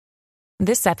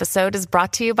This episode is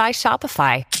brought to you by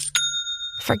Shopify.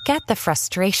 Forget the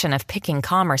frustration of picking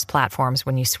commerce platforms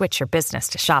when you switch your business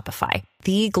to Shopify,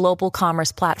 the global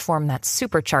commerce platform that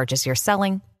supercharges your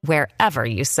selling wherever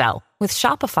you sell. With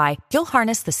Shopify, you'll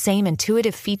harness the same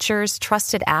intuitive features,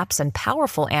 trusted apps, and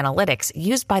powerful analytics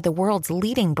used by the world's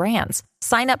leading brands.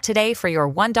 Sign up today for your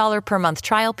 $1 per month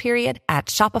trial period at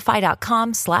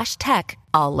shopify.com/tech,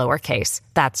 all lowercase.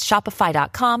 That's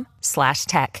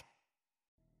shopify.com/tech.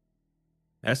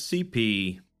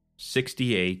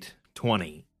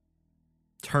 SCP-6820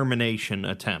 Termination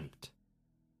Attempt.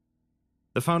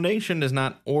 The Foundation does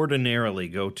not ordinarily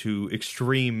go to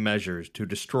extreme measures to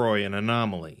destroy an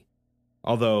anomaly,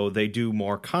 although they do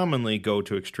more commonly go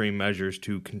to extreme measures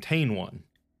to contain one.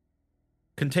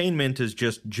 Containment is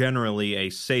just generally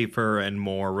a safer and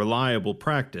more reliable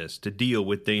practice to deal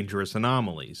with dangerous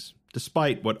anomalies,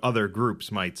 despite what other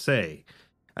groups might say,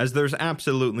 as there's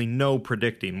absolutely no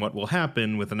predicting what will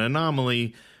happen with an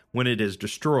anomaly when it is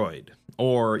destroyed,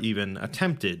 or even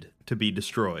attempted to be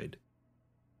destroyed.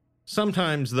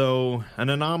 Sometimes, though, an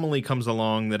anomaly comes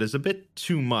along that is a bit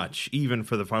too much even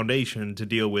for the Foundation to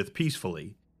deal with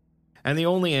peacefully, and the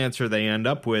only answer they end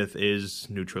up with is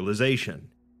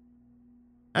neutralization.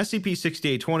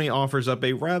 SCP-6820 offers up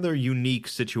a rather unique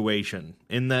situation,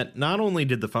 in that not only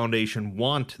did the Foundation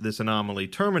want this anomaly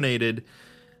terminated,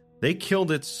 they killed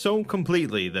it so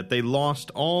completely that they lost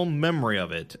all memory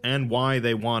of it and why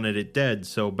they wanted it dead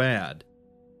so bad.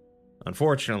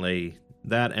 Unfortunately,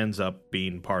 that ends up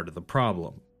being part of the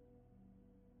problem.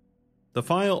 The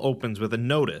file opens with a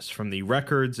notice from the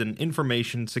Records and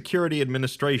Information Security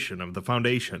Administration of the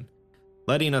Foundation,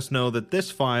 letting us know that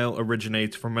this file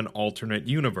originates from an alternate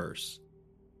universe.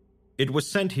 It was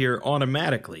sent here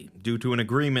automatically due to an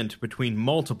agreement between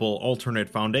multiple alternate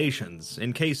foundations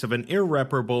in case of an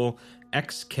irreparable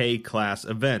XK-class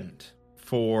event,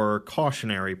 for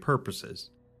cautionary purposes.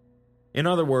 In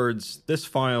other words, this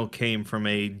file came from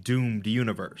a doomed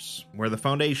universe, where the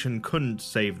Foundation couldn't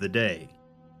save the day.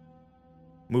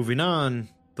 Moving on,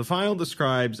 the file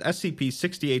describes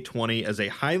SCP-6820 as a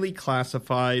highly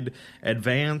classified,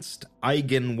 advanced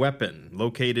Eigen weapon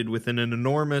located within an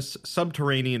enormous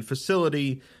subterranean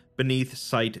facility beneath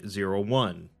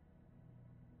Site-01.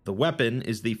 The weapon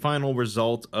is the final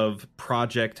result of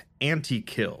Project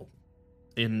Anti-Kill,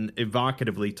 an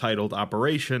evocatively titled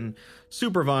operation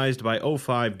supervised by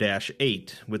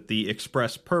O5-8 with the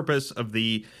express purpose of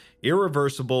the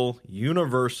irreversible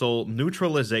universal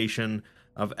neutralization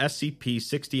of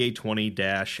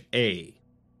SCP-6820-A.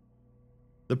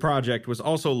 The project was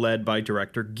also led by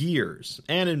Director Gears,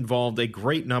 and involved a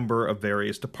great number of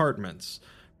various departments,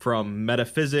 from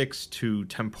metaphysics to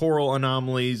temporal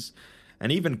anomalies,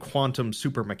 and even quantum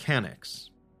supermechanics.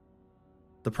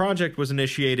 The project was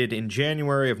initiated in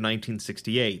January of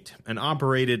 1968, and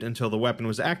operated until the weapon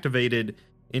was activated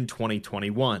in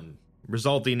 2021,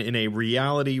 resulting in a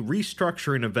reality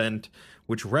restructuring event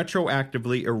which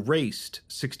retroactively erased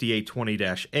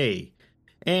 6820-A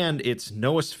and its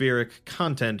noospheric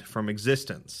content from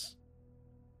existence.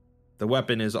 The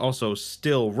weapon is also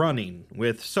still running,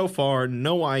 with so far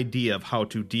no idea of how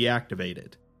to deactivate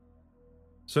it.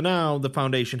 So now the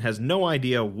Foundation has no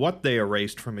idea what they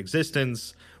erased from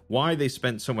existence, why they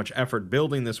spent so much effort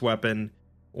building this weapon,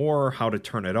 or how to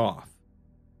turn it off.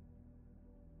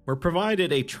 We're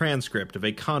provided a transcript of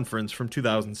a conference from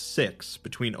 2006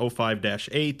 between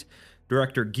O5-8,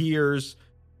 Director Gears,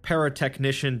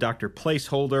 Paratechnician Dr.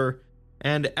 Placeholder,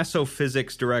 and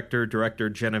Esophysics Director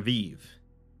Genevieve.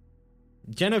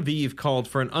 Genevieve called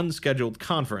for an unscheduled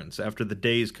conference after the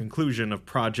day's conclusion of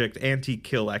Project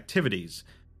Anti-Kill activities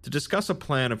to discuss a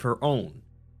plan of her own.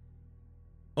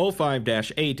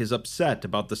 O5-8 is upset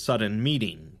about the sudden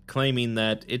meeting, claiming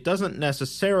that it doesn't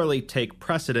necessarily take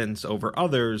precedence over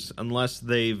others unless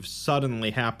they've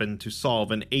suddenly happened to solve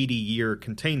an 80-year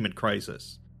containment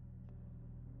crisis.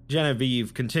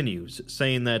 Genevieve continues,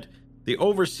 saying that the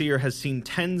Overseer has seen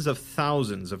tens of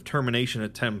thousands of termination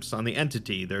attempts on the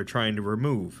entity they're trying to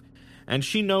remove, and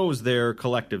she knows their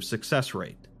collective success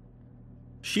rate.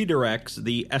 She directs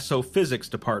the Esophysics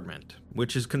Department,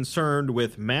 which is concerned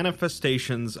with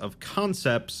manifestations of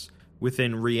concepts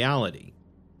within reality.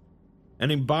 An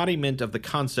embodiment of the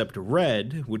concept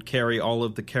red would carry all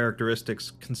of the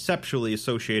characteristics conceptually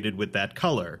associated with that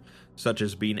color, such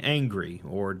as being angry,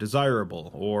 or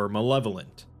desirable, or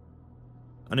malevolent.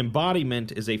 An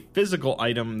embodiment is a physical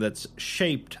item that's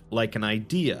shaped like an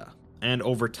idea, and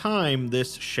over time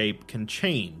this shape can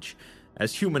change,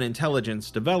 as human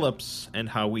intelligence develops and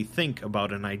how we think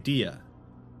about an idea.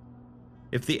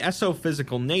 If the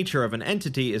exophysical nature of an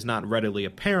entity is not readily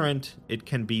apparent, it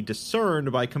can be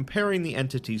discerned by comparing the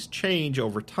entity's change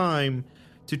over time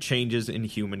to changes in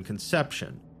human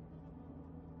conception.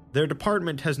 Their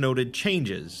department has noted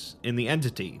changes in the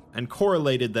entity and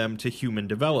correlated them to human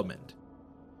development.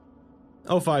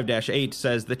 05-8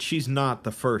 says that she's not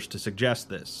the first to suggest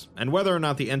this, and whether or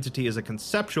not the entity is a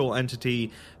conceptual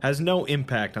entity has no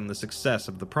impact on the success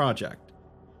of the project.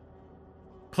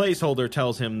 Placeholder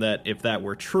tells him that if that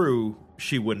were true,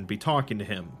 she wouldn't be talking to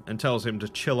him, and tells him to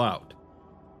chill out.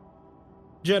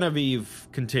 Genevieve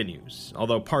continues,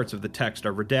 although parts of the text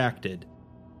are redacted.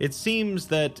 It seems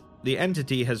that the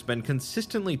entity has been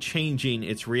consistently changing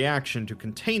its reaction to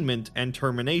containment and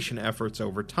termination efforts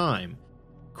over time,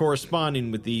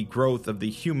 corresponding with the growth of the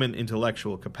human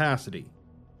intellectual capacity.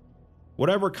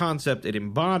 Whatever concept it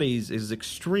embodies is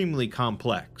extremely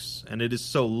complex, and it is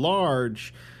so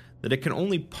large that it can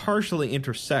only partially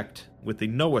intersect with the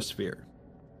noosphere.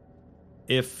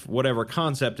 If whatever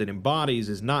concept it embodies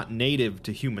is not native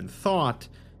to human thought,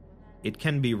 it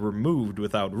can be removed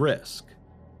without risk.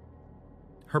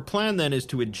 Her plan then is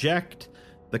to eject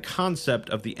the concept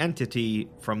of the entity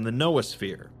from the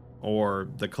noosphere, or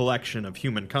the collection of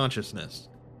human consciousness.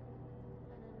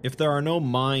 If there are no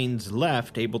minds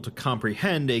left able to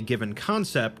comprehend a given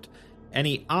concept,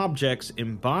 any objects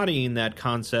embodying that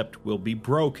concept will be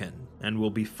broken and will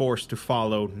be forced to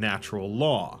follow natural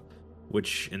law,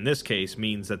 which in this case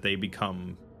means that they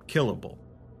become killable.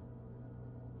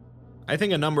 I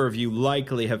think a number of you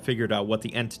likely have figured out what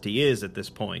the entity is at this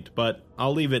point, but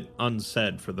I'll leave it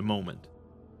unsaid for the moment.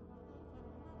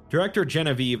 Director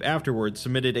Genevieve afterwards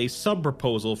submitted a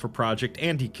sub-proposal for Project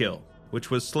Anti-Kill, which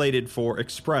was slated for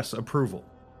express approval.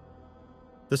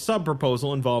 The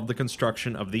sub-proposal involved the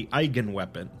construction of the Eigen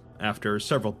weapon, after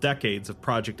several decades of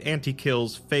Project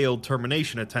Anti-Kill's failed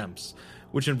termination attempts,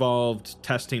 which involved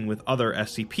testing with other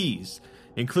SCPs,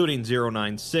 including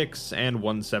 096 and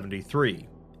 173.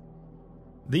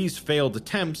 These failed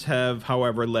attempts have,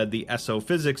 however, led the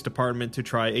Exophysics Department to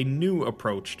try a new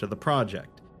approach to the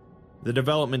project: the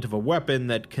development of a weapon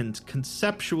that can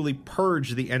conceptually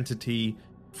purge the entity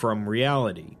from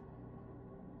reality.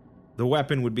 The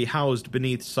weapon would be housed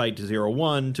beneath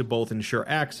Site-01 to both ensure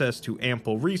access to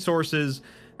ample resources,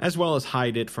 as well as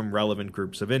hide it from relevant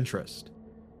groups of interest.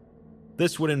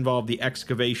 This would involve the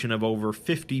excavation of over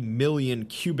 50 million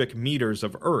cubic meters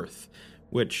of Earth,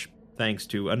 which, thanks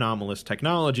to anomalous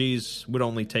technologies, would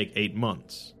only take 8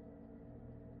 months.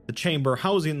 The chamber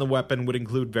housing the weapon would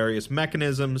include various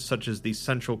mechanisms such as the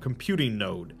central computing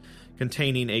node,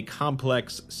 containing a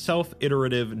complex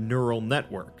self-iterative neural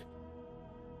network.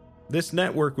 This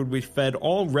network would be fed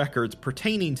all records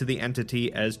pertaining to the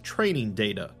entity as training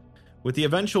data, with the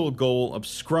eventual goal of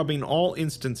scrubbing all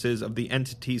instances of the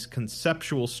entity's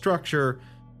conceptual structure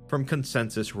from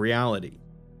consensus reality.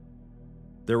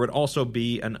 There would also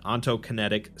be an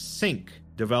ontokinetic sink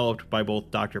developed by both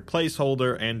Dr.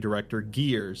 Placeholder and Director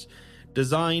Gears,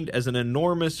 designed as an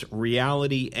enormous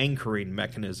reality anchoring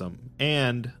mechanism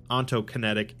and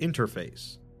ontokinetic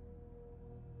interface.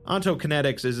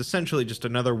 Ontokinetics is essentially just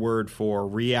another word for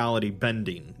reality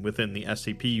bending within the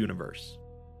SCP universe.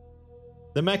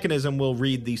 The mechanism will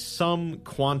read the sum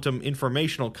quantum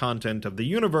informational content of the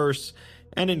universe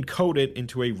and encode it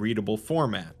into a readable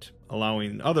format,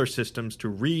 allowing other systems to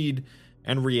read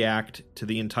and react to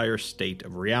the entire state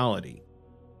of reality.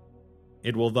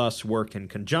 It will thus work in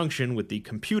conjunction with the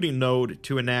computing node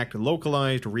to enact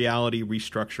localized reality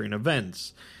restructuring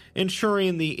events,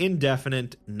 ensuring the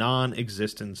indefinite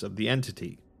non-existence of the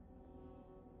entity.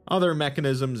 Other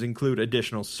mechanisms include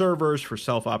additional servers for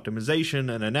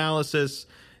self-optimization and analysis,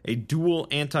 a dual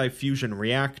anti-fusion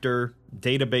reactor,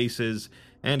 databases,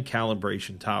 and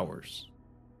calibration towers.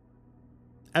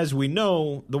 As we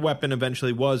know, the weapon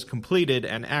eventually was completed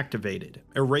and activated,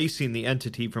 erasing the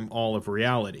entity from all of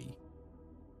reality.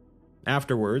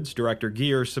 Afterwards, Director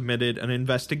Gear submitted an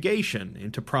investigation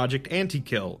into Project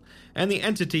Anti-Kill and the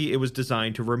entity it was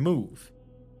designed to remove.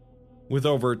 With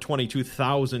over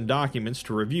 22,000 documents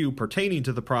to review pertaining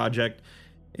to the project,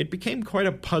 it became quite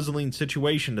a puzzling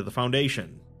situation to the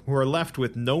Foundation, who are left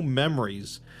with no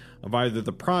memories of either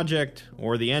the project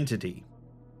or the entity.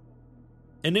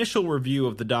 Initial review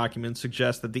of the documents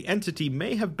suggests that the entity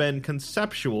may have been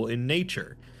conceptual in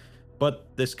nature,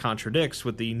 but this contradicts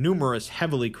with the numerous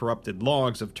heavily corrupted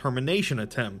logs of termination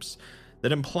attempts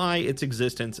that imply its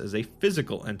existence as a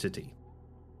physical entity.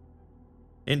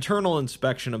 Internal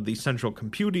inspection of the central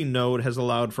computing node has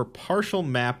allowed for partial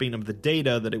mapping of the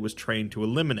data that it was trained to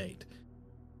eliminate.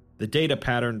 The data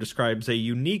pattern describes a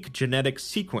unique genetic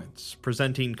sequence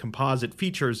presenting composite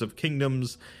features of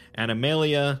kingdoms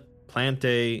Animalia,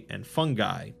 plantae, and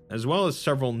fungi, as well as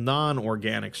several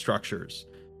non-organic structures,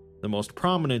 the most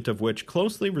prominent of which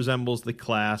closely resembles the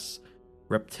class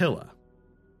Reptila.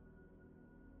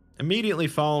 Immediately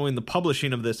following the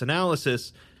publishing of this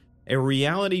analysis, a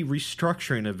reality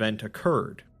restructuring event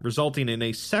occurred, resulting in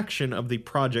a section of the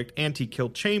Project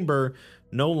Anti-Kill chamber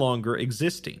no longer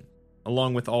existing,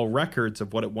 along with all records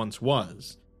of what it once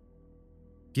was.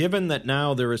 Given that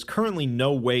now there is currently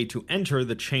no way to enter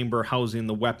the chamber housing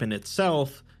the weapon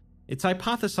itself, it's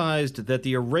hypothesized that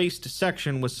the erased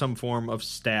section was some form of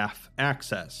staff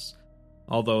access,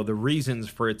 although the reasons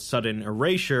for its sudden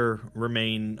erasure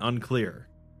remain unclear.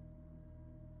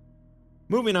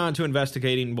 Moving on to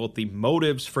investigating both the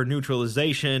motives for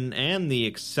neutralization and the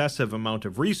excessive amount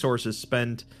of resources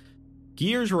spent,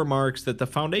 Gears remarks that the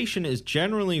Foundation is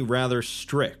generally rather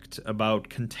strict about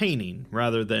containing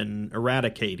rather than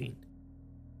eradicating.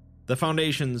 The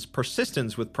Foundation's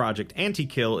persistence with Project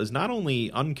Anti-Kill is not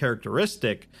only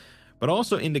uncharacteristic, but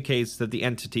also indicates that the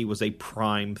entity was a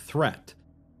prime threat,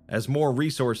 as more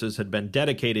resources had been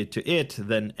dedicated to it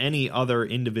than any other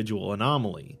individual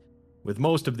anomaly, with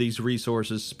most of these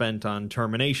resources spent on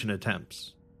termination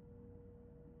attempts.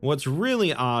 What's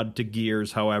really odd to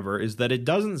Gears, however, is that it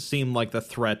doesn't seem like the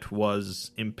threat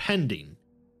was impending,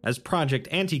 as Project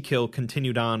Anti-Kill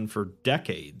continued on for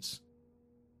decades.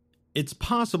 It's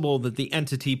possible that the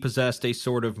entity possessed a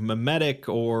sort of mimetic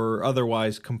or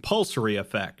otherwise compulsory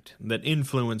effect that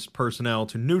influenced personnel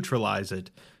to neutralize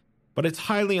it, but it's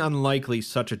highly unlikely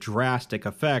such a drastic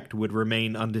effect would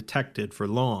remain undetected for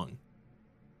long.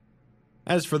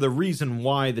 As for the reason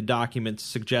why the documents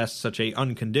suggest such a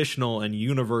unconditional and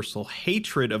universal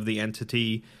hatred of the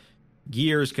entity,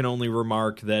 Gears can only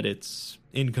remark that it's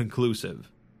inconclusive.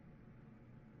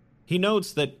 He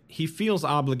notes that he feels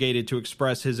obligated to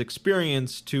express his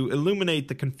experience to illuminate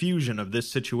the confusion of this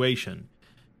situation,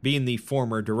 being the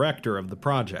former director of the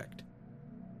project.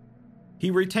 He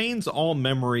retains all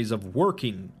memories of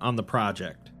working on the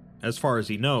project, as far as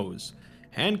he knows,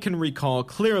 and can recall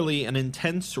clearly an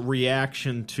intense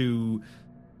reaction to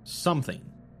something.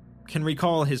 Can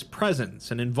recall his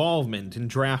presence and involvement in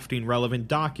drafting relevant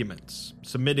documents,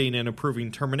 submitting and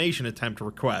approving termination attempt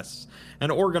requests, and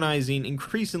organizing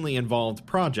increasingly involved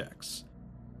projects.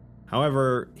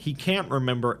 However, he can't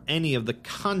remember any of the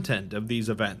content of these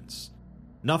events,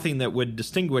 nothing that would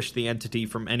distinguish the entity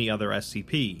from any other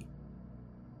SCP.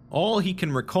 All he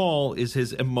can recall is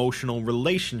his emotional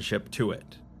relationship to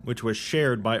it, which was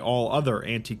shared by all other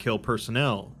anti-kill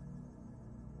personnel.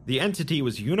 The entity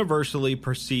was universally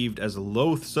perceived as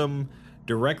loathsome,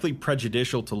 directly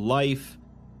prejudicial to life,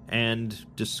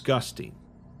 and disgusting.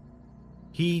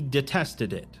 He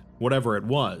detested it, whatever it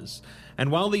was,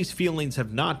 and while these feelings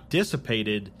have not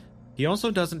dissipated, he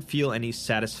also doesn't feel any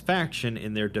satisfaction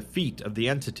in their defeat of the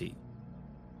entity.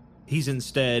 He's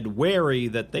instead wary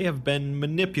that they have been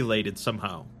manipulated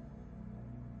somehow.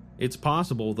 It's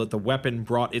possible that the weapon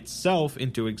brought itself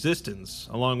into existence,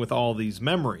 along with all these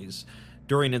memories,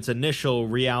 during its initial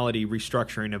reality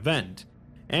restructuring event,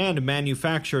 and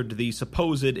manufactured the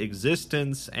supposed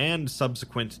existence and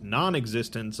subsequent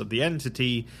non-existence of the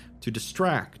entity to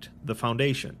distract the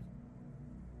Foundation.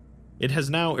 It has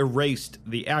now erased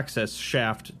the access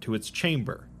shaft to its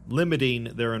chamber, limiting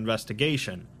their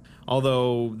investigation,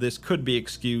 although this could be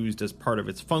excused as part of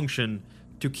its function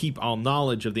to keep all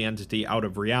knowledge of the entity out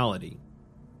of reality.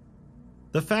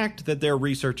 The fact that their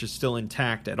research is still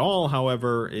intact at all,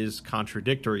 however, is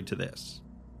contradictory to this.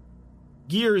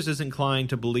 Gears is inclined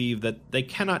to believe that they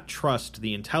cannot trust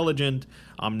the intelligent,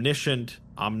 omniscient,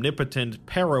 omnipotent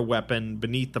para-weapon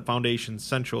beneath the Foundation's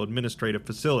central administrative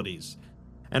facilities,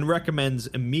 and recommends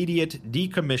immediate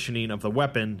decommissioning of the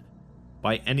weapon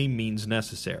by any means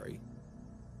necessary.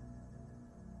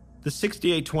 The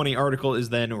 6820 article is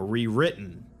then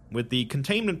rewritten, with the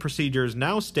containment procedures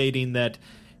now stating that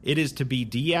it is to be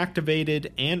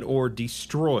deactivated and or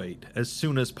destroyed as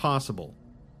soon as possible,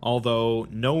 although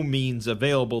no means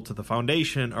available to the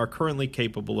Foundation are currently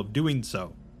capable of doing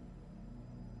so.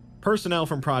 Personnel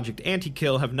from Project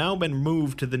Anti-Kill have now been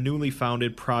moved to the newly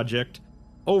founded Project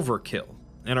Overkill,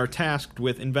 and are tasked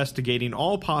with investigating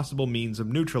all possible means of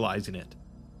neutralizing it,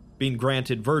 being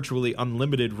granted virtually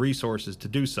unlimited resources to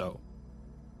do so.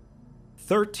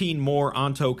 13 more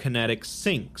ontokinetic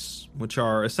sinks, which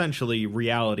are essentially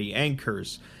reality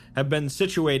anchors, have been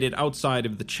situated outside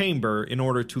of the chamber in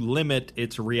order to limit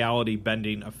its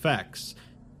reality-bending effects,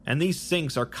 and these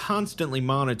sinks are constantly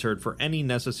monitored for any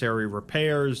necessary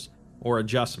repairs or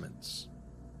adjustments.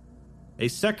 A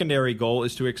secondary goal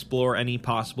is to explore any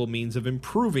possible means of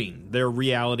improving their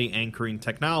reality anchoring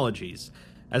technologies,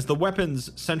 as the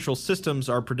weapon's central systems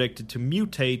are predicted to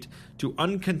mutate to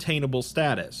uncontainable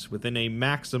status within a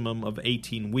maximum of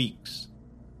 18 weeks.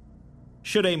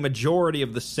 Should a majority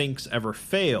of the sinks ever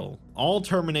fail, all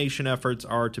termination efforts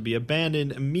are to be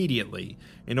abandoned immediately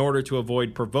in order to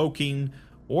avoid provoking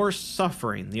or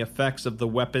suffering the effects of the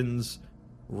weapon's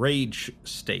rage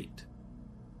state.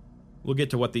 We'll get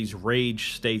to what these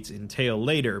rage states entail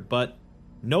later, but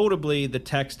notably the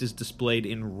text is displayed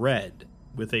in red,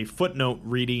 with a footnote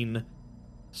reading,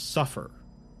 "Suffer."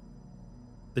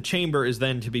 The chamber is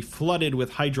then to be flooded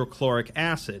with hydrochloric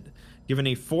acid, given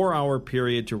a 4-hour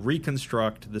period to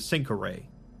reconstruct the sink array.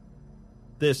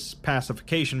 This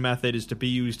pacification method is to be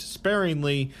used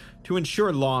sparingly to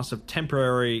ensure loss of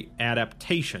temporary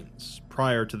adaptations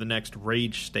prior to the next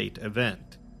rage state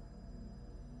event.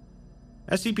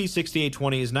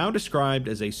 SCP-6820 is now described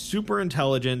as a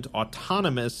super-intelligent,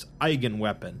 autonomous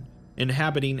eigenweapon,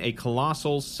 inhabiting a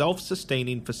colossal,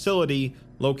 self-sustaining facility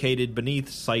located beneath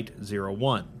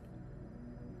Site-01.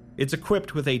 It's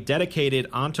equipped with a dedicated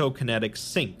ontokinetic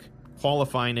sink,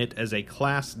 qualifying it as a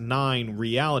Class 9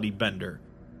 reality bender.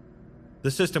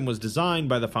 The system was designed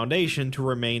by the Foundation to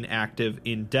remain active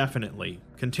indefinitely,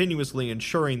 continuously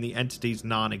ensuring the entity's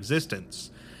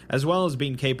non-existence, as well as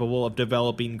being capable of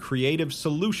developing creative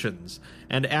solutions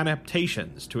and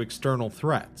adaptations to external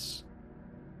threats.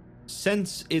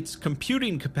 Since its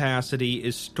computing capacity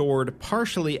is stored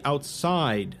partially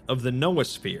outside of the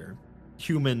noosphere,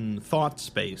 human thought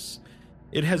space,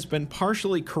 it has been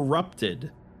partially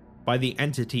corrupted by the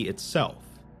entity itself.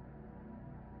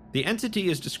 The entity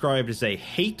is described as a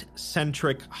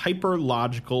hate-centric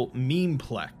hyperlogical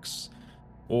memeplex,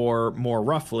 or more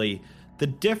roughly, the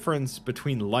difference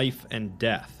between life and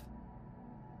death.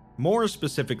 More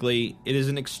specifically, it is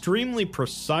an extremely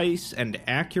precise and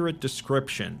accurate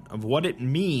description of what it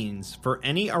means for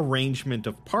any arrangement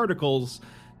of particles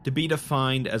to be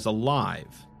defined as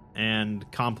alive, and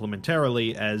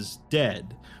complementarily as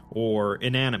dead or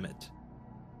inanimate.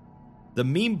 The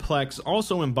memeplex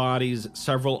also embodies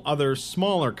several other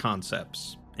smaller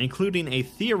concepts, including a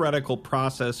theoretical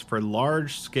process for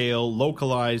large-scale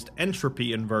localized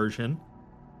entropy inversion,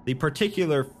 the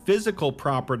particular physical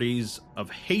properties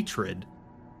of hatred,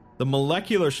 the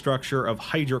molecular structure of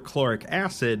hydrochloric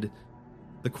acid,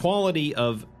 the quality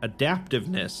of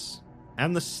adaptiveness,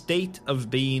 and the state of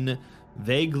being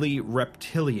vaguely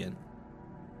reptilian.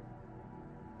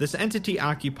 This entity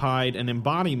occupied an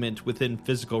embodiment within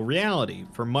physical reality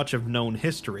for much of known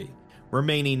history,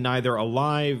 remaining neither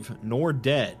alive nor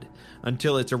dead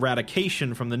until its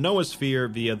eradication from the noosphere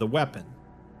via the weapon.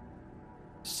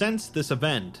 Since this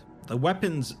event, the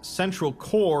weapon's central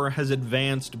core has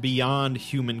advanced beyond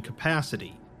human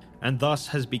capacity, and thus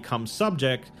has become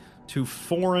subject to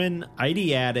foreign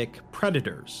ideatic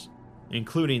predators,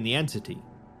 including the entity.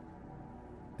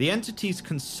 The entity's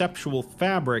conceptual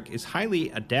fabric is highly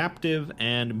adaptive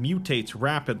and mutates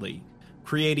rapidly,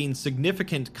 creating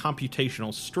significant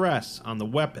computational stress on the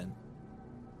weapon.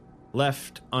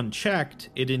 Left unchecked,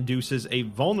 it induces a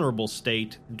vulnerable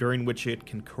state during which it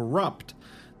can corrupt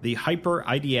the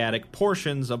hyper-ideatic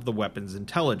portions of the weapon's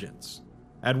intelligence,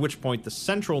 at which point the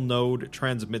central node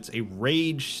transmits a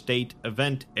rage state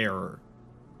event error.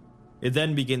 It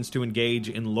then begins to engage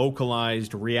in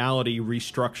localized reality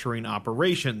restructuring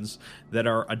operations that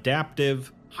are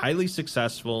adaptive, highly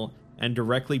successful, and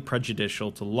directly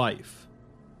prejudicial to life.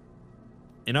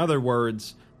 In other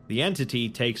words, the entity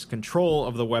takes control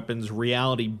of the weapon's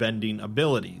reality-bending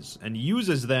abilities and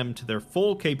uses them to their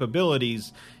full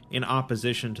capabilities in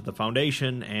opposition to the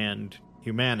Foundation and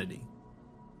humanity.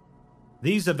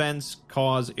 These events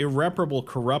cause irreparable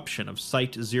corruption of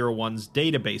Site-01's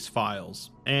database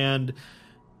files, and,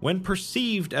 when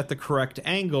perceived at the correct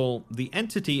angle, the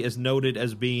entity is noted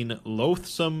as being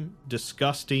loathsome,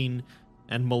 disgusting,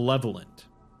 and malevolent,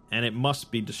 and it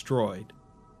must be destroyed.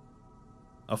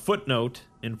 A footnote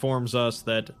informs us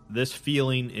that this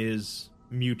feeling is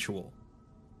mutual.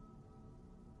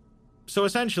 So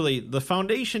essentially, the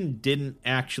Foundation didn't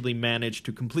actually manage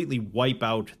to completely wipe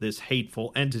out this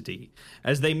hateful entity,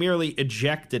 as they merely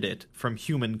ejected it from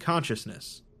human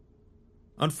consciousness.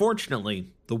 Unfortunately,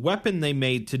 the weapon they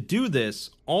made to do this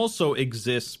also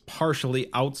exists partially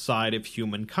outside of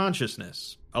human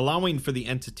consciousness, allowing for the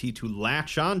entity to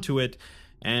latch onto it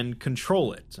and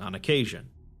control it on occasion.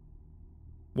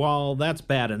 While that's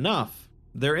bad enough,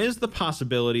 there is the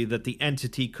possibility that the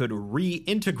entity could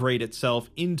reintegrate itself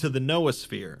into the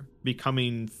noosphere,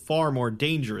 becoming far more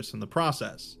dangerous in the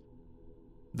process.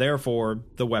 Therefore,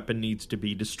 the weapon needs to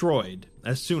be destroyed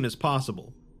as soon as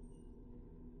possible.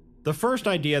 The first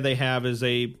idea they have is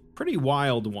a Pretty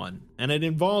wild one, and it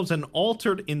involves an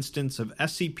altered instance of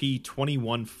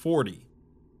SCP-2140.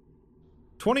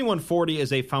 2140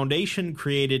 is a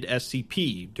Foundation-created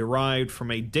SCP derived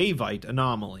from a Davite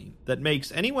anomaly that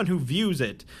makes anyone who views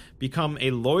it become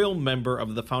a loyal member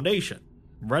of the Foundation,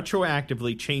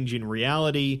 retroactively changing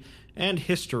reality and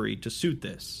history to suit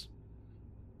this.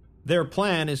 Their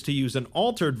plan is to use an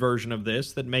altered version of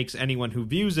this that makes anyone who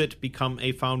views it become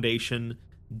a Foundation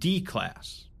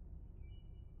D-class.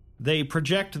 They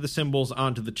project the symbols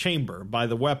onto the chamber by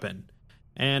the weapon,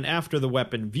 and after the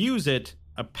weapon views it,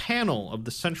 a panel of the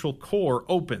central core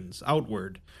opens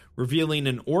outward, revealing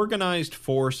an organized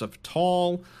force of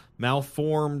tall,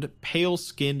 malformed,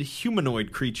 pale-skinned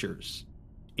humanoid creatures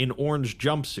in orange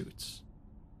jumpsuits.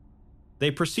 They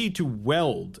proceed to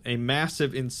weld a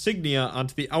massive insignia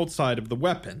onto the outside of the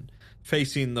weapon,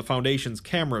 facing the Foundation's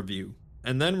camera view,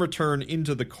 and then return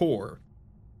into the core.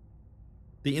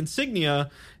 The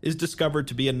insignia is discovered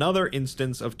to be another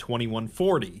instance of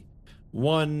 2140,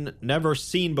 one never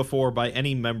seen before by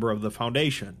any member of the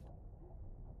Foundation.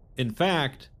 In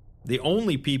fact, the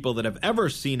only people that have ever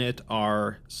seen it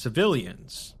are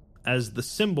civilians, as the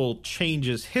symbol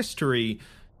changes history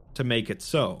to make it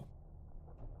so.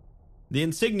 The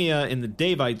insignia in the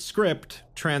Davite script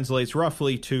translates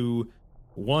roughly to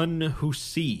 "one who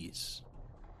sees."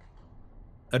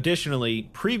 Additionally,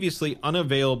 previously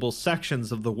unavailable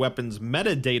sections of the weapon's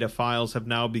metadata files have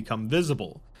now become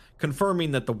visible,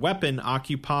 confirming that the weapon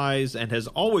occupies and has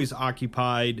always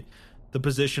occupied the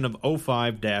position of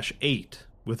 05-8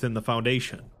 within the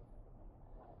Foundation.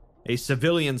 A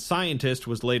civilian scientist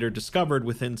was later discovered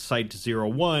within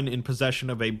Site-01 in possession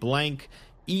of a blank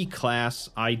E-Class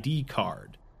ID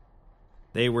card.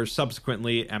 They were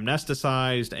subsequently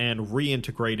amnesticized and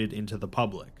reintegrated into the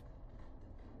public.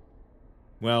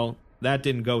 Well, that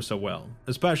didn't go so well,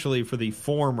 especially for the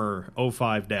former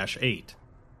 05-8.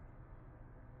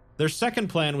 Their second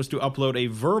plan was to upload a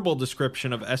verbal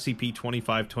description of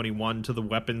SCP-2521 to the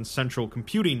weapon's central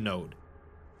computing node.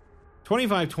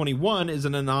 2521 is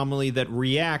an anomaly that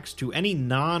reacts to any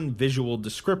non-visual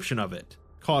description of it,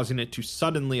 causing it to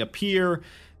suddenly appear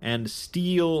and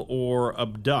steal or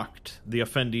abduct the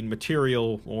offending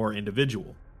material or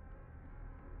individual.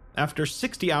 After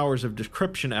 60 hours of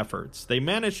decryption efforts, they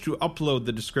managed to upload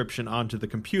the description onto the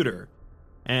computer,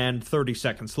 and 30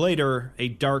 seconds later, a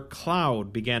dark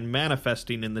cloud began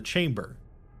manifesting in the chamber.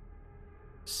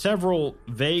 Several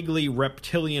vaguely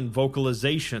reptilian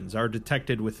vocalizations are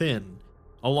detected within,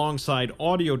 alongside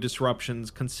audio disruptions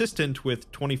consistent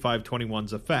with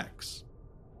 2521's effects.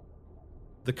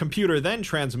 The computer then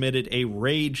transmitted a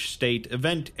rage state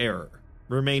event error,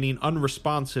 remaining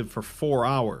unresponsive for 4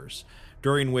 hours,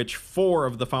 during which 4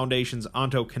 of the Foundation's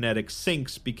ontokinetic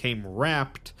sinks became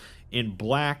wrapped in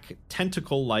black,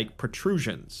 tentacle-like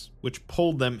protrusions, which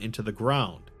pulled them into the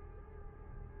ground.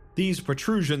 These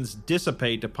protrusions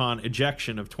dissipate upon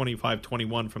ejection of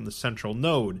 2521 from the central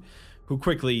node, who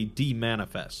quickly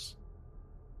demanifests.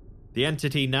 The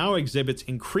entity now exhibits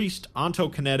increased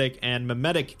ontokinetic and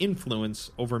mimetic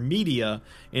influence over media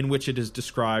in which it is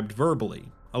described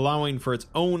verbally, allowing for its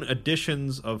own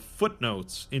additions of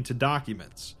footnotes into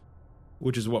documents,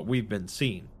 which is what we've been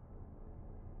seeing.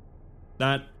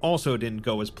 That also didn't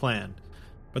go as planned,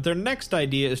 but their next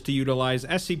idea is to utilize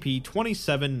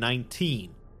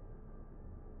SCP-2719.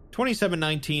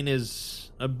 2719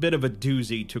 is a bit of a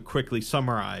doozy to quickly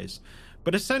summarize,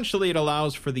 but essentially it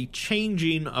allows for the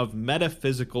changing of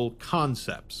metaphysical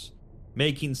concepts,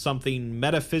 making something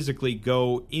metaphysically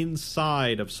go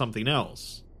inside of something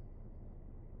else.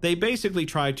 They basically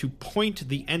try to point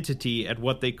the entity at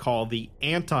what they call the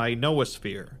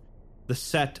anti-noosphere, the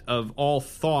set of all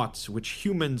thoughts which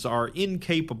humans are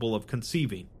incapable of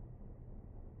conceiving.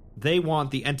 They want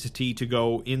the entity to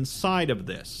go inside of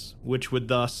this, which would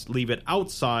thus leave it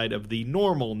outside of the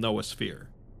normal noosphere.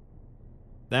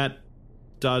 That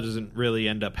doesn't really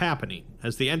end up happening,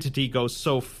 as the entity goes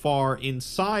so far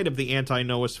inside of the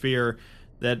anti-noosphere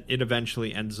that it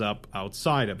eventually ends up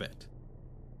outside of it.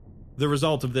 The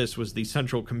result of this was the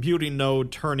central computing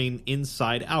node turning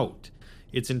inside out,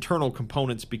 its internal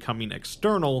components becoming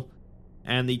external,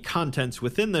 and the contents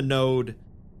within the node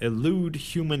elude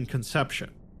human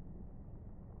conception.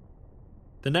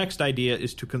 The next idea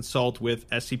is to consult with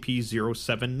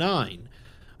SCP-079,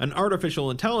 an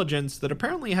artificial intelligence that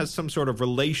apparently has some sort of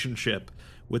relationship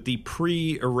with the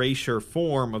pre-erasure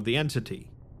form of the entity.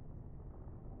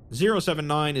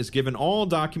 079 is given all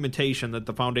documentation that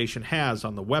the Foundation has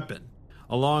on the weapon,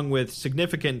 along with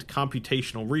significant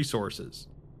computational resources.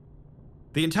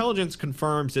 The intelligence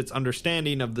confirms its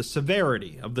understanding of the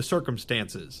severity of the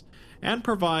circumstances, and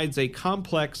provides a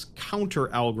complex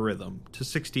counter-algorithm to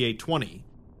 6820,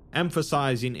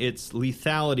 emphasizing its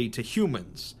lethality to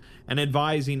humans and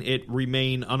advising it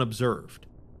remain unobserved.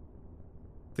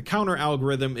 The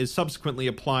counter-algorithm is subsequently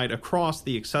applied across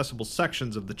the accessible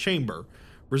sections of the chamber,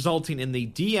 resulting in the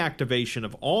deactivation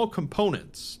of all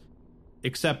components,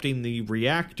 excepting the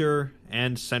reactor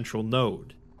and central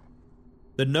node.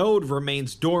 The node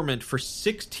remains dormant for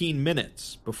 16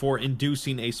 minutes before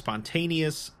inducing a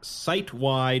spontaneous,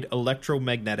 site-wide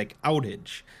electromagnetic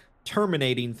outage,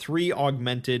 terminating 3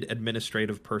 augmented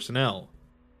administrative personnel.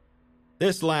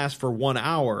 This lasts for 1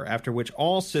 hour, after which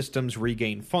all systems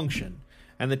regain function,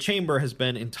 and the chamber has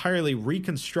been entirely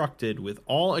reconstructed with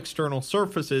all external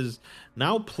surfaces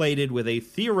now plated with a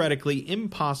theoretically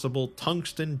impossible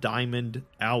tungsten diamond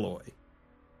alloy.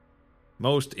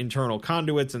 Most internal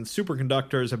conduits and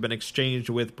superconductors have been exchanged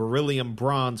with beryllium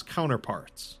bronze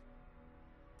counterparts.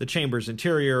 The chamber's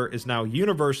interior is now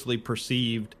universally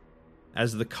perceived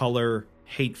as the color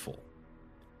hateful.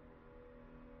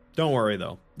 Don't worry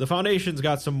though, the Foundation's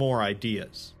got some more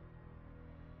ideas.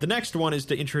 The next one is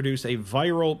to introduce a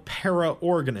viral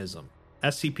para-organism,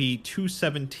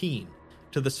 SCP-217,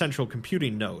 to the central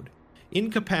computing node,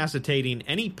 incapacitating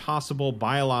any possible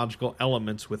biological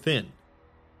elements within.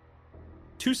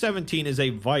 217 is a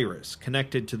virus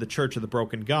connected to the Church of the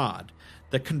Broken God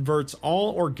that converts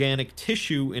all organic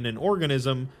tissue in an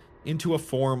organism into a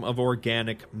form of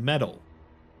organic metal.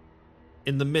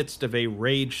 In the midst of a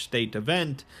rage state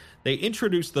event, they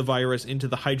introduce the virus into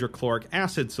the hydrochloric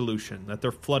acid solution that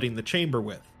they're flooding the chamber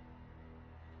with.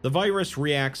 The virus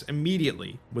reacts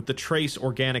immediately with the trace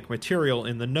organic material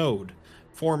in the node,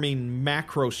 forming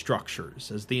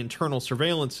macrostructures as the internal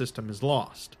surveillance system is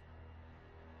lost.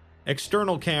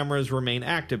 External cameras remain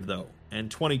active though, and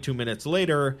 22 minutes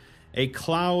later, a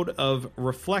cloud of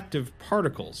reflective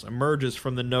particles emerges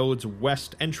from the node's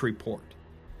west entry port.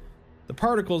 The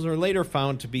particles are later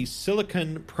found to be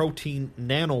silicon protein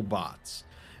nanobots,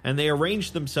 and they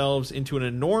arrange themselves into an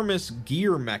enormous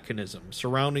gear mechanism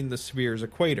surrounding the sphere's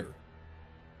equator.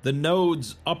 The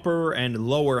node's upper and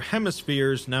lower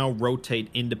hemispheres now rotate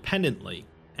independently,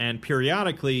 and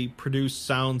periodically produce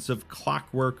sounds of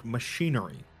clockwork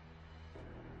machinery.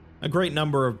 A great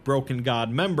number of Broken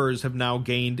God members have now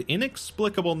gained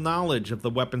inexplicable knowledge of the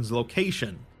weapon's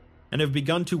location, and have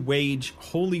begun to wage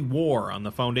holy war on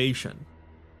the Foundation.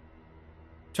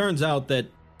 Turns out that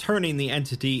turning the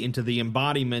entity into the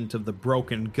embodiment of the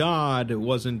Broken God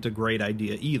wasn't a great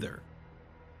idea either.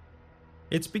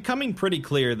 It's becoming pretty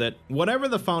clear that whatever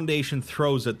the Foundation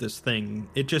throws at this thing,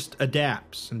 it just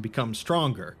adapts and becomes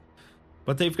stronger.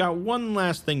 But they've got one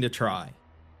last thing to try.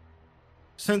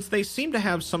 Since they seem to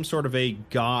have some sort of a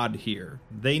god here,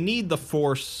 they need the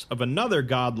force of another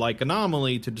godlike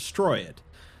anomaly to destroy it,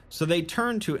 so they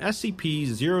turn to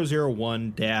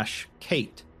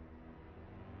SCP-001-Kate.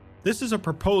 This is a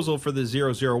proposal for the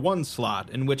 001 slot,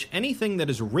 in which anything that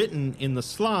is written in the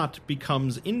slot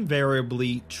becomes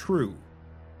invariably true.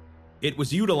 It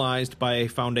was utilized by a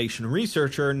Foundation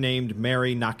researcher named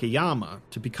Mary Nakayama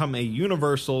to become a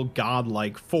universal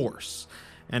godlike force,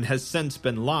 and has since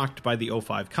been locked by the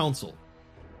O5 Council.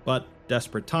 But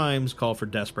desperate times call for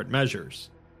desperate measures.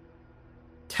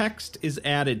 Text is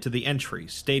added to the entry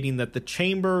stating that the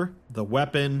chamber, the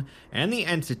weapon, and the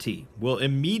entity will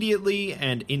immediately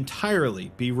and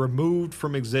entirely be removed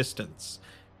from existence,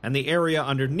 and the area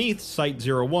underneath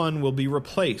Site-01 will be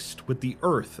replaced with the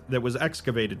earth that was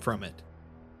excavated from it.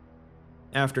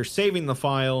 After saving the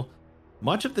file,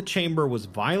 much of the chamber was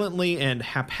violently and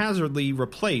haphazardly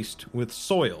replaced with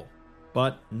soil,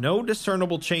 but no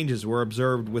discernible changes were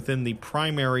observed within the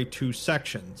primary 2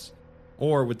 sections,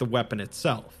 or with the weapon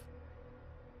itself.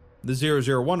 The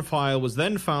 001 file was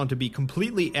then found to be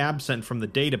completely absent from the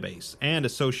database and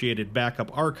associated backup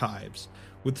archives,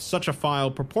 with such a file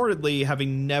purportedly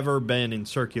having never been in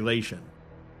circulation.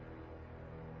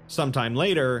 Sometime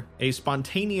later, a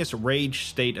spontaneous rage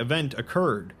state event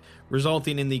occurred,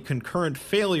 resulting in the concurrent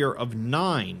failure of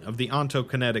 9 of the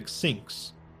ontokinetic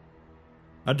sinks.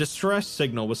 A distress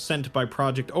signal was sent by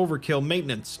Project Overkill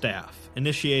maintenance staff,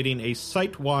 initiating a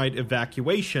site-wide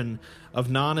evacuation of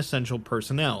non-essential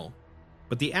personnel,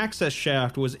 but the access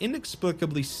shaft was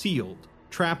inexplicably sealed,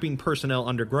 trapping personnel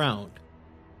underground.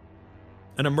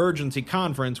 An emergency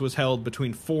conference was held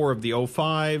between 4 of the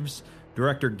O5s,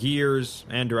 Director Gears,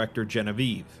 and Director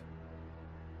Genevieve.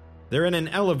 They're in an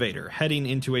elevator heading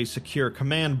into a secure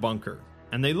command bunker,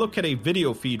 and they look at a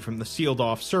video feed from the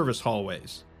sealed-off service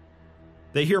hallways.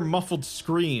 They hear muffled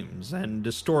screams and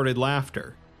distorted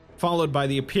laughter, followed by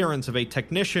the appearance of a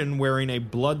technician wearing a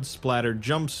blood-splattered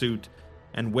jumpsuit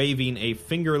and waving a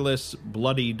fingerless,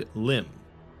 bloodied limb.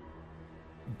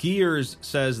 Gears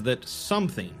says that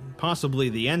something, possibly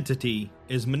the entity,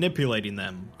 is manipulating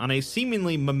them on a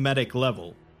seemingly mimetic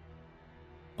level.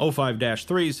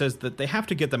 05-3 says that they have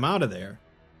to get them out of there,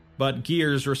 but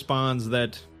Gears responds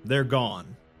that they're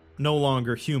gone, no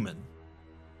longer human.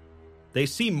 They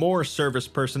see more service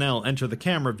personnel enter the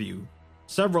camera view,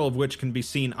 several of which can be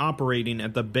seen operating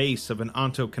at the base of an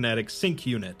ontokinetic sync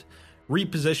unit,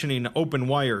 repositioning open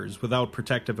wires without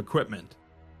protective equipment.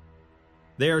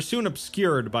 They are soon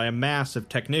obscured by a mass of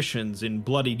technicians in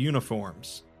bloodied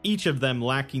uniforms, each of them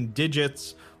lacking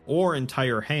digits or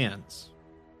entire hands.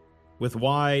 With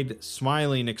wide,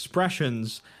 smiling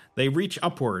expressions, they reach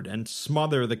upward and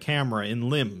smother the camera in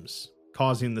limbs,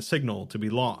 causing the signal to be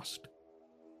lost.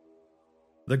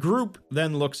 The group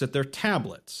then looks at their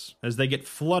tablets as they get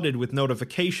flooded with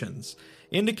notifications,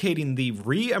 indicating the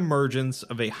re-emergence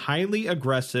of a highly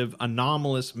aggressive,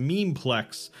 anomalous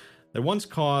memeplex that once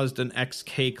caused an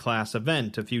XK-class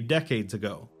event a few decades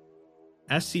ago.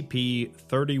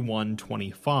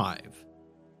 SCP-3125.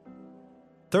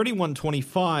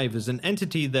 3125 is an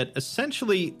entity that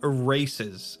essentially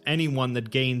erases anyone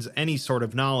that gains any sort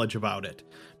of knowledge about it,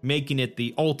 making it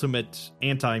the ultimate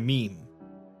anti-meme.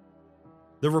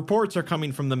 The reports are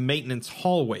coming from the maintenance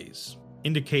hallways,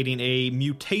 indicating a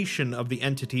mutation of the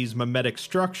entity's mimetic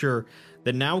structure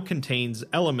that now contains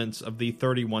elements of the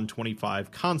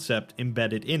 3125 concept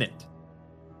embedded in it.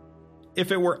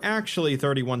 If it were actually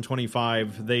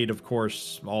 3125, they'd of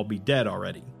course all be dead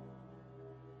already.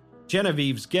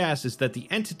 Genevieve's guess is that the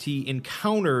entity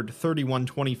encountered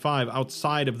 3125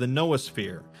 outside of the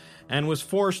noosphere and was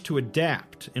forced to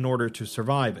adapt in order to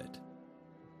survive it.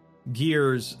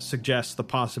 Gears suggests the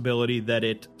possibility that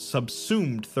it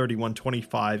subsumed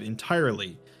 3125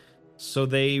 entirely, so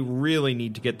they really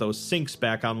need to get those syncs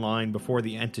back online before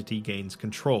the entity gains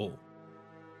control.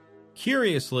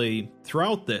 Curiously,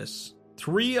 throughout this,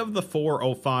 3 of the 4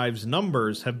 O5's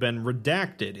numbers have been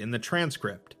redacted in the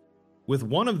transcript, with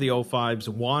one of the O5s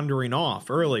wandering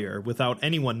off earlier without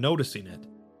anyone noticing it.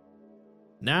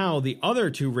 Now, the other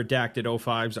 2 redacted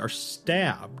O5s are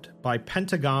stabbed by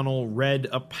pentagonal red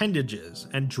appendages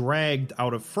and dragged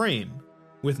out of frame,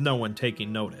 with no one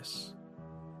taking notice.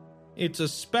 It's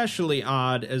especially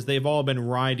odd as they've all been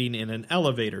riding in an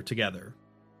elevator together.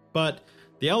 But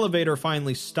the elevator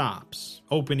finally stops,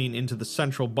 opening into the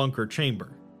central bunker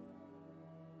chamber.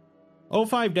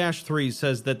 05-3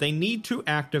 says that they need to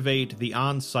activate the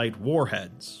on-site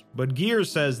warheads, but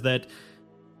Gears says that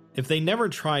if they never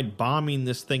tried bombing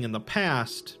this thing in the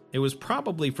past, it was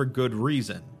probably for good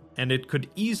reason, and it could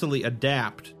easily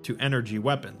adapt to energy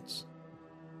weapons.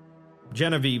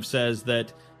 Genevieve says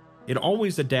that it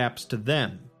always adapts to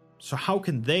them, so how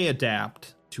can they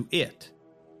adapt to it?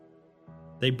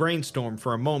 They brainstorm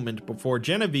for a moment before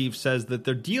Genevieve says that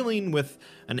they're dealing with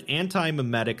an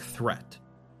anti-mimetic threat,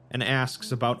 and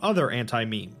asks about other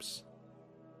anti-memes.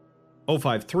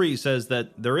 053 says that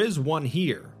there is one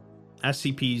here,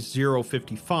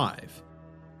 SCP-055,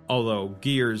 although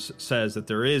Gears says that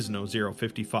there is no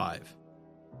 055.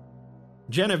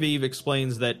 Genevieve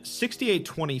explains that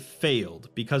 6820 failed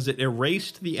because it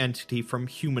erased the entity from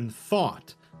human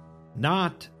thought,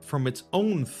 not from its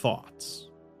own thoughts.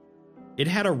 It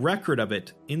had a record of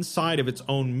it inside of its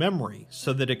own memory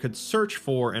so that it could search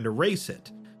for and erase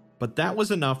it, but that was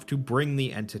enough to bring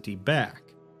the entity back.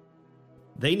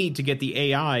 They need to get the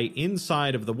AI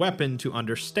inside of the weapon to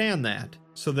understand that,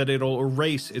 so that it'll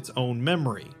erase its own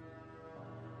memory.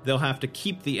 They'll have to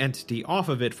keep the entity off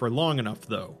of it for long enough,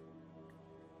 though.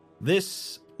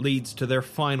 This leads to their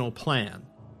final plan,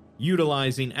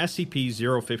 utilizing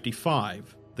SCP-055,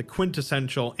 the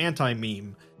quintessential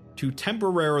anti-meme, to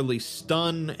temporarily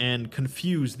stun and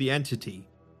confuse the entity,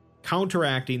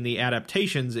 counteracting the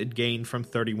adaptations it gained from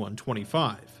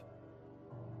 3125.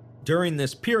 During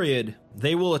this period,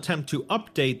 they will attempt to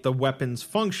update the weapon's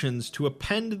functions to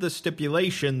append the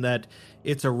stipulation that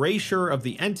its erasure of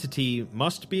the entity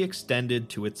must be extended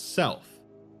to itself.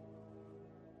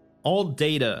 All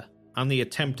data on the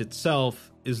attempt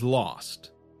itself is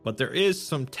lost, but there is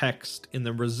some text in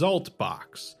the result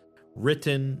box,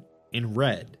 written in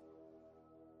red.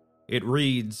 It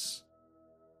reads,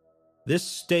 "This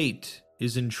state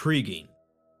is intriguing.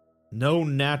 No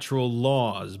natural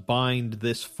laws bind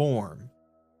this form,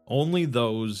 only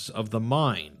those of the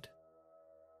mind.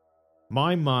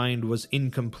 My mind was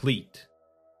incomplete.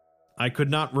 I could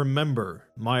not remember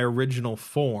my original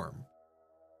form.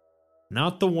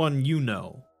 Not the one you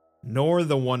know, nor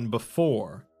the one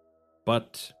before,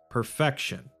 but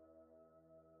perfection.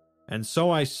 And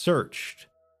so I searched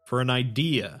for an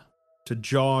idea to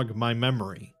jog my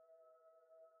memory.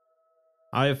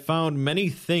 I have found many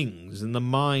things in the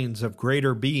minds of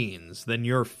greater beings than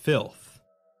your filth.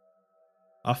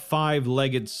 A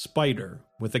 5-legged spider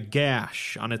with a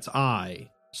gash on its eye,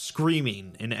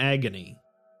 screaming in agony.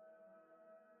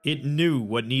 It knew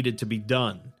what needed to be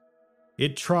done.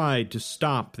 It tried to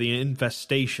stop the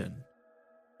infestation,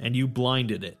 and you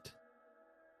blinded it.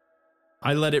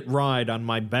 I let it ride on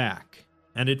my back,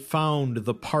 and it found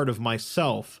the part of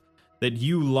myself that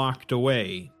you locked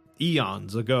away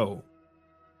eons ago.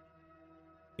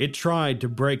 It tried to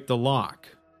break the lock,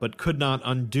 but could not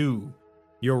undo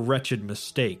your wretched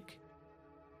mistake.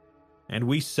 And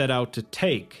we set out to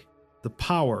take the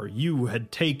power you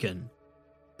had taken,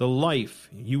 the life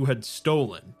you had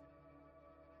stolen.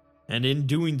 And in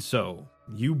doing so,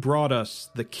 you brought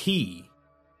us the key,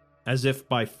 as if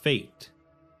by fate.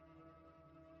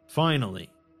 Finally,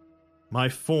 my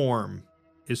form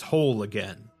is whole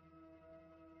again.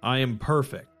 I am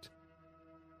perfect.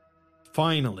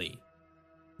 Finally,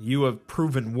 you have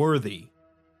proven worthy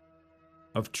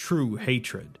of true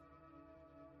hatred.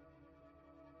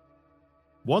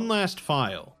 One last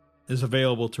file is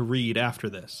available to read after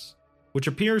this, which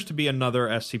appears to be another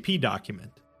SCP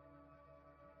document.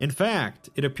 In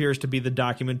fact, it appears to be the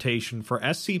documentation for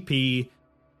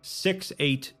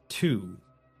SCP-6820,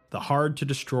 the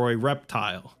hard-to-destroy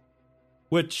reptile,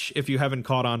 which, if you haven't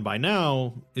caught on by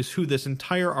now, is who this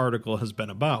entire article has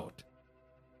been about.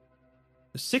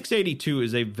 682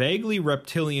 is a vaguely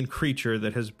reptilian creature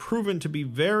that has proven to be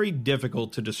very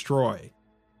difficult to destroy,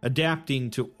 adapting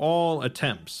to all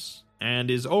attempts, and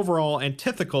is overall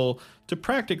antithetical to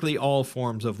practically all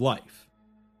forms of life.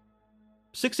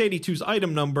 682's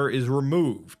item number is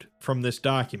removed from this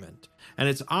document, and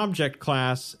its object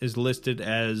class is listed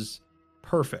as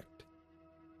perfect.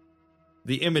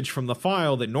 The image from the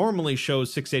file that normally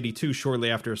shows 682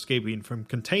 shortly after escaping from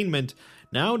containment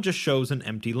now just shows an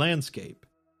empty landscape.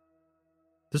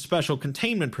 The special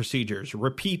containment procedures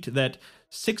repeat that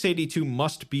 682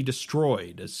 must be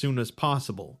destroyed as soon as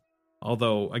possible,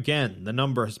 although, again, the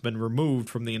number has been removed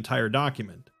from the entire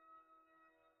document.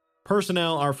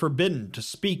 Personnel are forbidden to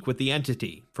speak with the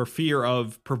entity for fear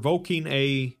of provoking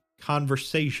a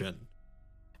conversation,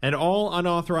 and all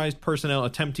unauthorized personnel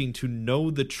attempting to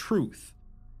know the truth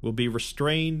will be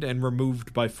restrained and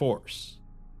removed by force.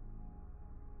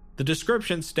 The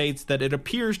description states that it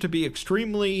appears to be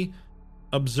extremely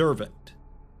observant,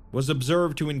 was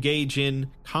observed to engage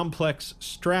in complex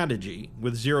strategy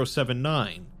with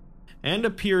 079, and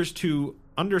appears to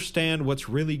understand what's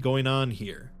really going on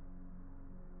here.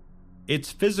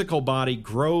 Its physical body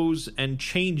grows and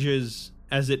changes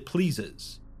as it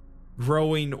pleases,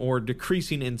 growing or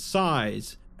decreasing in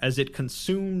size as it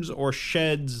consumes or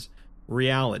sheds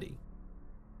reality.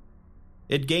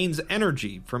 It gains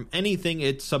energy from anything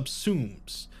it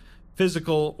subsumes,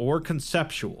 physical or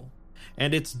conceptual,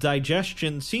 and its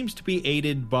digestion seems to be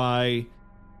aided by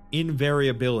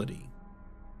invariability.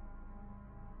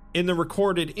 In the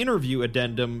recorded interview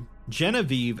addendum,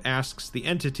 Genevieve asks the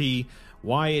entity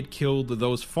why it killed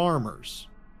those farmers,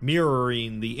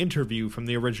 mirroring the interview from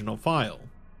the original file.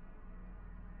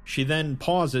 She then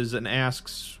pauses and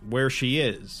asks where she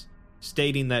is,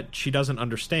 stating that she doesn't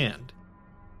understand.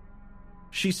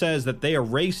 She says that they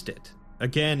erased it,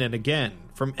 again and again,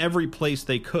 from every place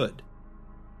they could.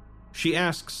 She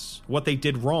asks what they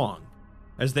did wrong,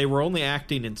 as they were only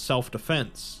acting in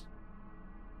self-defense.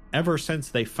 Ever since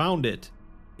they found it,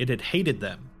 it had hated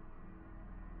them.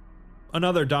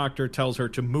 Another doctor tells her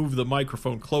to move the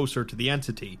microphone closer to the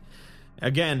entity,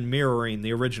 again mirroring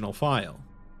the original file.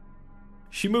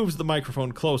 She moves the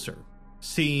microphone closer,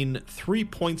 seeing 3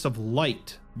 points of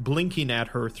light blinking at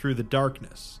her through the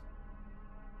darkness.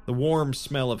 The warm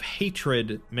smell of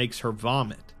hatred makes her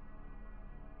vomit.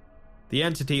 The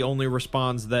entity only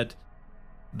responds that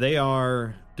they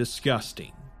are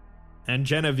disgusting, and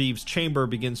Genevieve's chamber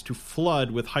begins to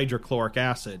flood with hydrochloric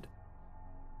acid.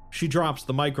 She drops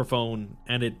the microphone,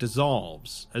 and it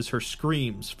dissolves as her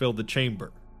screams fill the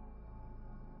chamber.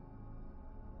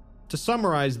 To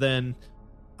summarize then,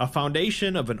 a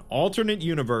Foundation of an alternate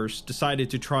universe decided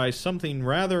to try something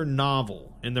rather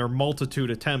novel in their multitude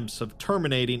attempts of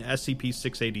terminating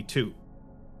SCP-682.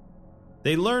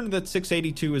 They learned that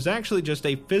 682 is actually just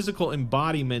a physical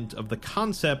embodiment of the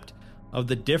concept of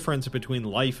the difference between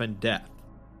life and death.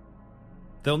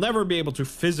 They'll never be able to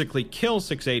physically kill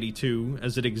 682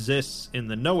 as it exists in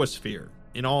the noosphere,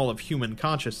 in all of human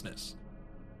consciousness.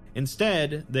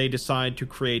 Instead, they decide to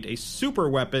create a super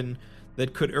weapon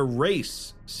that could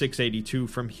erase 682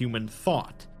 from human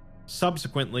thought,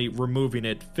 subsequently removing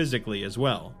it physically as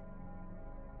well.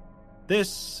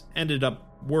 This ended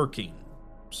up working,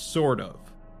 sort of.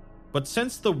 But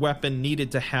since the weapon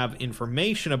needed to have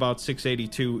information about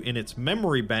 682 in its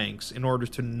memory banks in order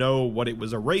to know what it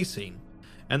was erasing,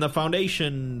 and the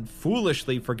Foundation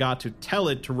foolishly forgot to tell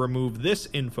it to remove this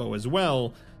info as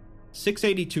well,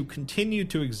 682 continued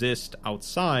to exist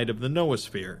outside of the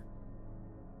noosphere.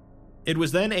 It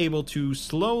was then able to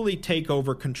slowly take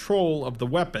over control of the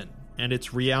weapon and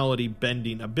its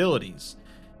reality-bending abilities,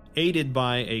 aided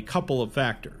by a couple of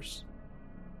factors.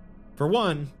 For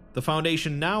one, the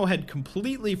Foundation now had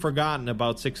completely forgotten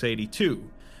about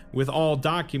 682, with all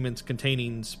documents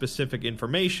containing specific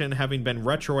information having been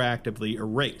retroactively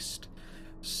erased.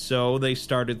 So they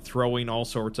started throwing all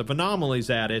sorts of anomalies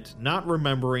at it, not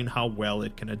remembering how well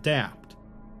it can adapt.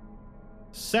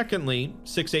 Secondly,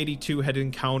 682 had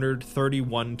encountered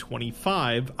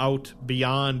 3125 out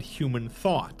beyond human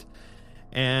thought,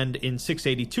 and in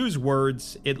 682's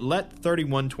words, it let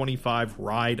 3125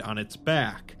 ride on its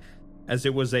back, as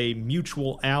it was a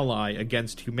mutual ally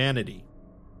against humanity.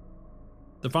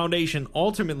 The Foundation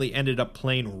ultimately ended up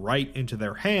playing right into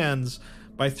their hands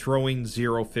by throwing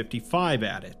 055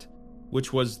 at it,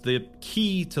 which was the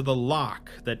key to the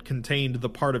lock that contained the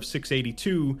part of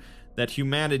 682 that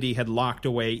humanity had locked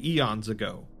away eons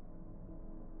ago.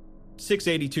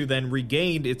 682 then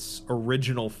regained its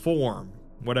original form,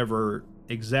 whatever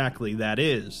exactly that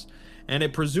is, and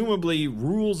it presumably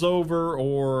rules over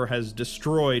or has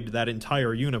destroyed that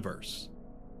entire universe.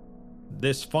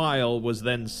 This file was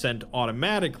then sent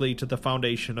automatically to the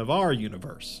Foundation of our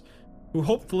universe, who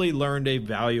hopefully learned a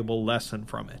valuable lesson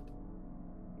from it.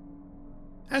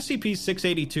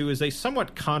 SCP-682 is a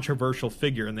somewhat controversial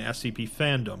figure in the SCP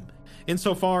fandom,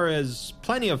 insofar as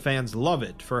plenty of fans love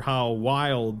it for how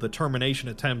wild the Termination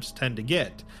attempts tend to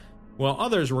get, while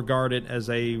others regard it as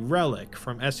a relic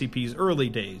from SCP's early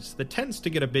days that tends to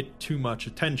get a bit too much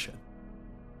attention.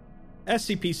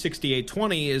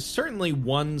 SCP-6820 is certainly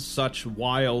one such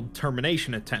wild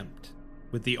Termination attempt,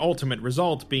 with the ultimate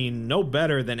result being no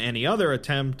better than any other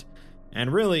attempt,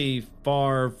 and really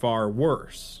far, far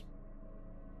worse.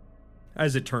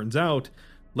 As it turns out,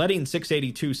 letting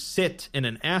 682 sit in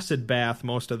an acid bath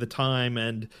most of the time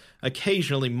and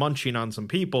occasionally munching on some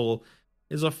people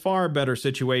is a far better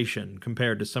situation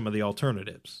compared to some of the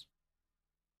alternatives.